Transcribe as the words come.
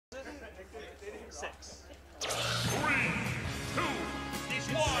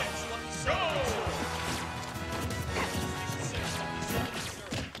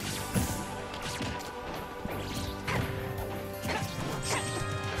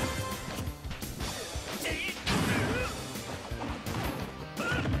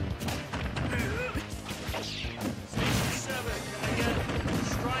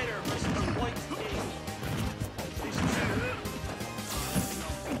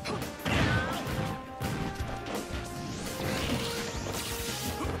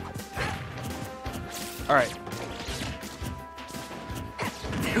Alright.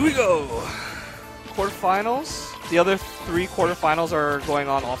 Here we go. Quarterfinals. The other 3 quarterfinals are going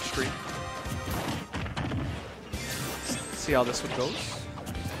on off stream. See how this one goes.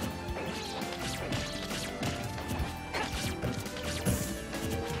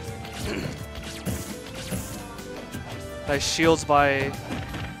 Nice shields by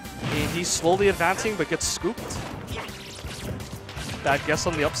AnD, slowly advancing but gets scooped. Bad guess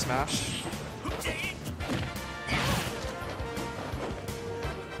on the up smash.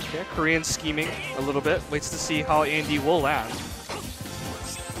 Okay, K0rean scheming a little bit. Waits to see how AnD will land.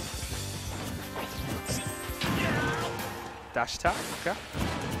 Dash attack, okay.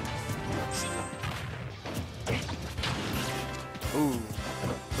 Ooh,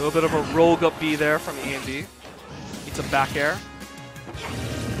 a little bit of a rogue up B there from AnD. Needs a back air.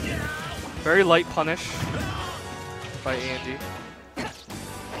 Very light punish by AnD.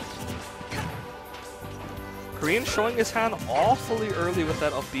 K0rean showing his hand awfully early with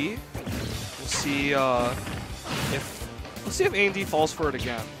that up B. We'll see if AnD falls for it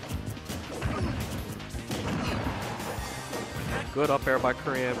again. Good up air by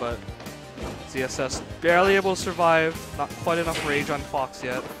K0rean, but ZSS barely able to survive. Not quite enough rage on Fox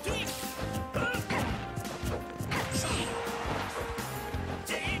yet.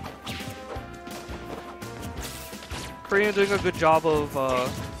 K0rean doing a good job of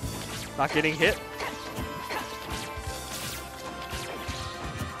not getting hit.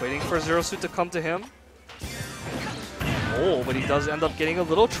 Waiting for Zero Suit to come to him. Oh, but he does end up getting a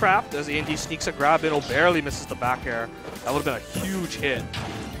little trapped as AnD sneaks a grab in. Oh, barely misses the back air. That would have been a huge hit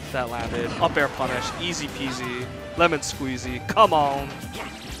if that landed. Up air punish, easy peasy, lemon squeezy. Come on,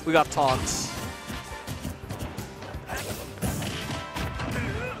 we got taunts.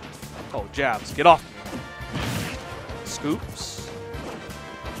 Oh, jabs, get off me. Scoops.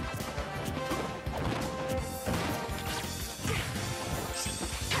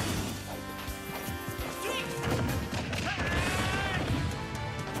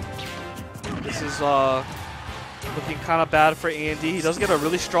 This is looking kind of bad for AnD. He does get a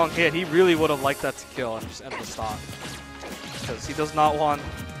really strong hit. He really would have liked that to kill and just end the stock. Because he does not want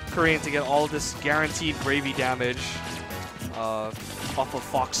K0rean to get all of this guaranteed gravy damage off of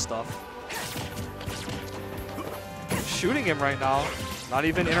Fox stuff. Shooting him right now. Not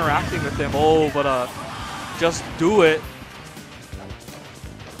even interacting with him. Oh, but just do it.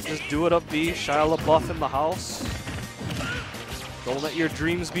 Just do it up B. Shia LaBeouf in the house. Don't let your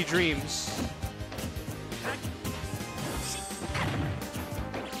dreams be dreams.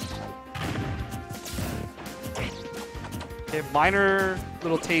 Okay, minor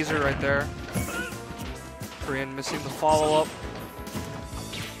little taser right there. K0rean missing the follow-up.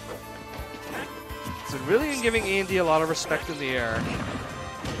 So really giving AnD a lot of respect in the air.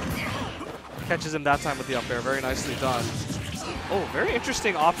 Catches him that time with the up air. Very nicely done. Oh, very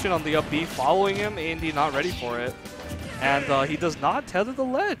interesting option on the up B. Following him, AnD not ready for it. And he does not tether the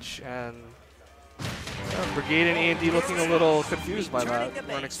ledge. And Brigade and AnD looking a little confused by that.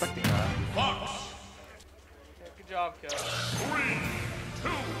 Weren't expecting that. Good job, Kev. 3, 2,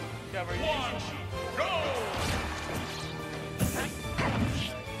 Kev, are you 1, go!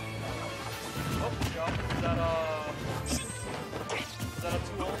 Oh, good job. Is that a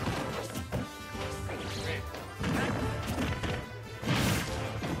 2-0? Great.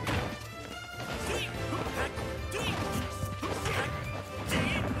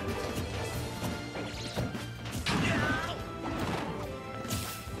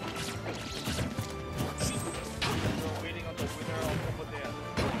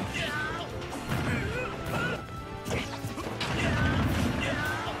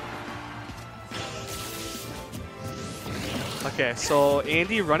 Okay, so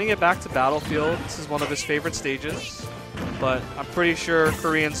AnD running it back to Battlefield. This is one of his favorite stages, but I'm pretty sure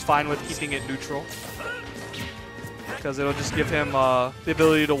K0rean's fine with keeping it neutral because it'll just give him the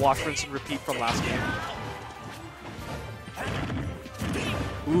ability to watch, rinse, and repeat from last game.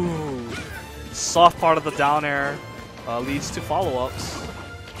 Ooh, soft part of the down air leads to follow-ups.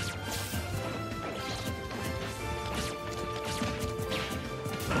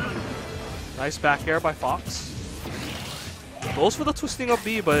 Nice back air by Fox. Goes for the twisting up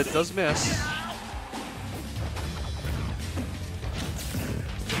B, but it does miss.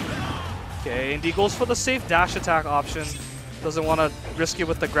 Okay, AnD goes for the safe dash attack option. Doesn't want to risk it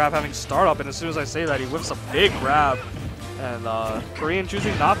with the grab having startup, and as soon as I say that, he whips a big grab. And K0rean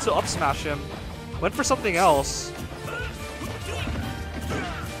choosing not to up smash him. Went for something else.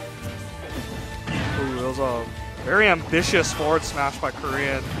 Ooh, it was a very ambitious forward smash by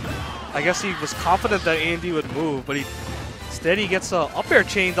K0rean. I guess he was confident that AnD would move, but he Instead, he gets a up air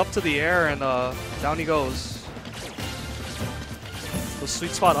chained up to the air, and down he goes. The sweet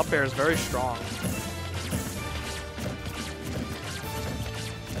spot up air is very strong.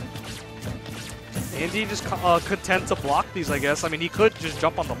 AnD just content to block these, I guess. I mean, he could just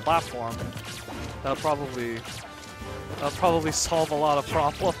jump on the platform. That'll probably solve a lot of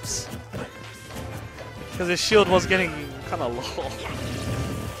problems. Because his shield was getting kind of low.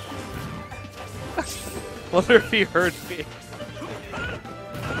 Wonder if he heard me.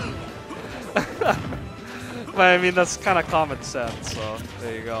 But I mean, that's kind of common sense, so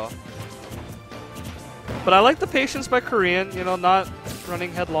there you go. But I like the patience by K0rean, you know, not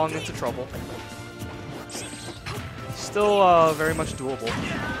running headlong into trouble. Still very much doable.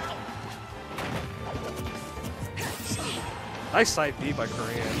 Nice side B by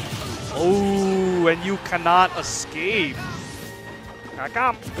K0rean. Oh, and you cannot escape. Here I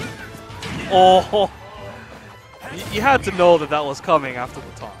come. Oh, you had to know that that was coming after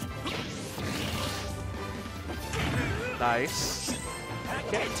the taunt. Nice.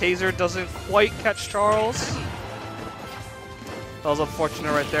 Okay, Taser doesn't quite catch Charles. That was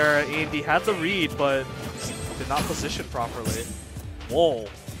unfortunate right there. AnD had the read, but did not position properly. Whoa.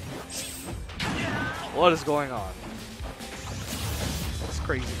 What is going on? That's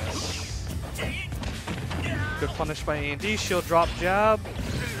craziness. Good punish by AnD. Shield drop jab.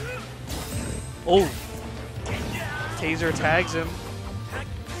 Oh. Taser tags him.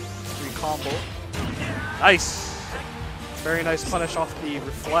 Free combo. Nice. Very nice punish off the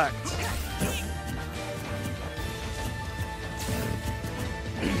reflect.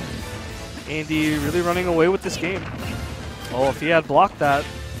 AnD really running away with this game. Oh, if he had blocked that,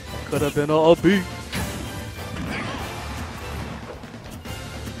 could have been a B.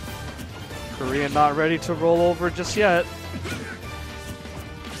 K0rean not ready to roll over just yet.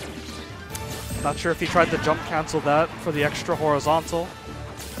 Not sure if he tried to jump cancel that for the extra horizontal.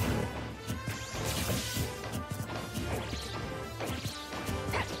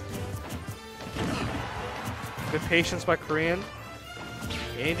 Good patience by K0rean.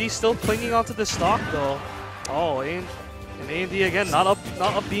 AnD still clinging onto the stock though. Oh, and AnD again not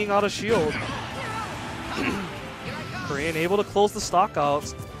up being out of shield. K0rean able to close the stock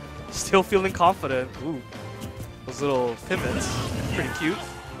out. Still feeling confident. Ooh, those little pivots, pretty cute.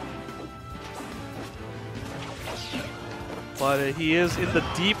 But he is in the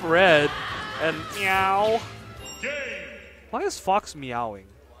deep red, and meow. Why is Fox meowing?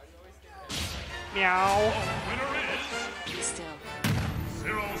 Meow. Still.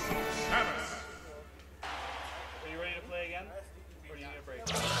 Are you ready to play again? Or do you need a break?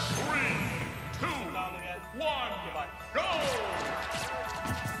 3, 2, 1, go!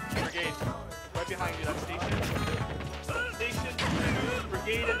 Brigade, right behind you, that station. Station,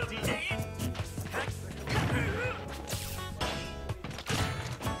 Brigade, and D.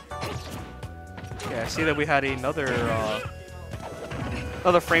 Okay, I see that we had another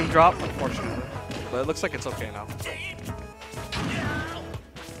frame drop, unfortunately. But it looks like it's okay now.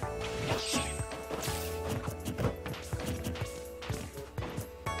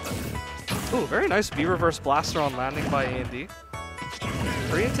 Ooh, very nice B-reverse blaster on landing by AnD.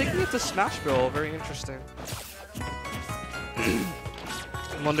 K0rean taking it to Smash Bill, very interesting.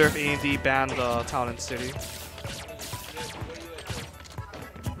 I wonder if AnD banned Town and City.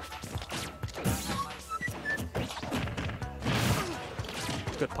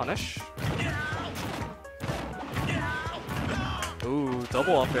 Good punish. Ooh,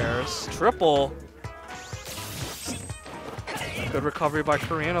 double up airs. Triple. Good recovery by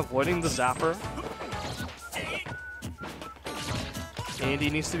K0rean, avoiding the zapper. AnD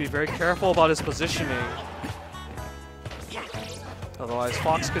needs to be very careful about his positioning. Otherwise,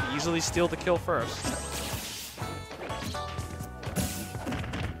 Fox could easily steal the kill first.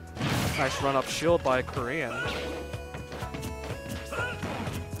 Nice run-up shield by K0rean.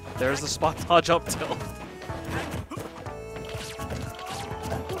 There's the spot dodge up tilt.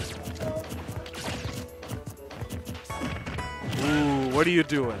 Ooh, what are you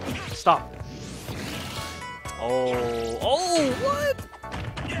doing? Stop. Oh, what?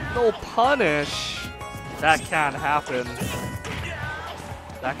 No punish. That can't happen.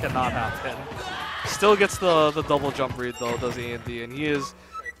 That cannot happen. Still gets the double jump read though, does AnD, and he is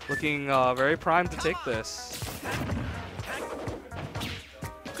looking very primed to take this.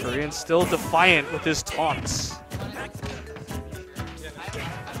 K0rean still defiant with his taunts.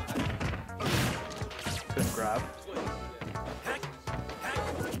 Good grab.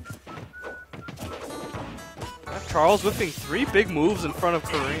 Charles whipping 3 big moves in front of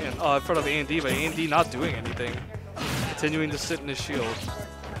K0rean, in front of AnD, but AnD not doing anything. Continuing to sit in his shield.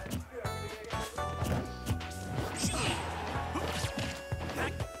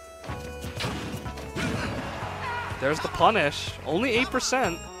 There's the punish. Only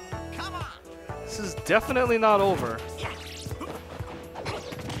 8%. This is definitely not over.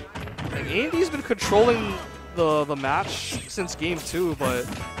 Like, AnD's been controlling the match since game 2, but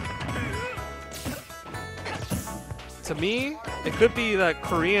to me, it could be that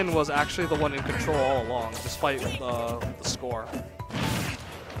K0rean was actually the one in control all along, despite the score.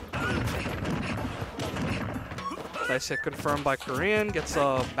 Nice hit confirmed by K0rean, gets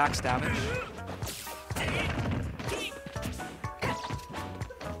max damage.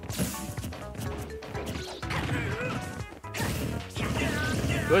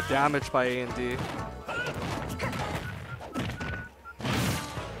 Good damage by AnD.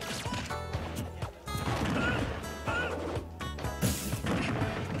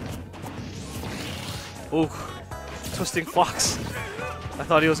 Ooh, twisting fox. I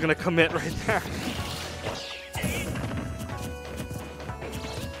thought he was gonna commit right there.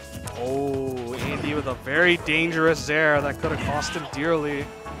 Oh, AnD with a very dangerous Zair that could have cost him dearly.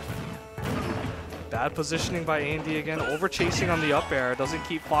 Bad positioning by AnD again, over chasing on the up air, doesn't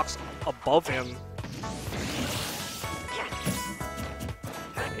keep Fox above him.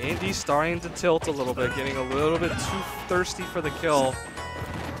 AnD starting to tilt a little bit, getting a little bit too thirsty for the kill.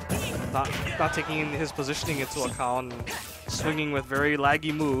 Not taking his positioning into account and swinging with very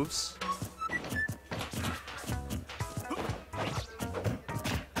laggy moves.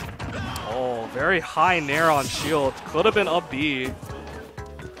 Oh, very high nair on shield. Could have been up B.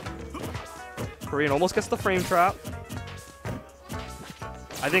 K0rean almost gets the frame trap.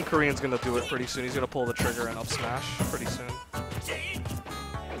 I think K0rean's gonna do it pretty soon. He's gonna pull the trigger and up smash pretty soon.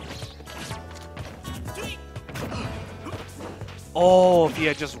 Oh, if he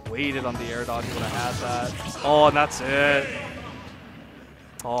had just waited on the air dodge, he would have had that. Oh, and that's it.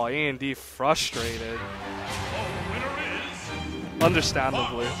 Oh, AnD frustrated.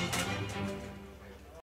 Understandably.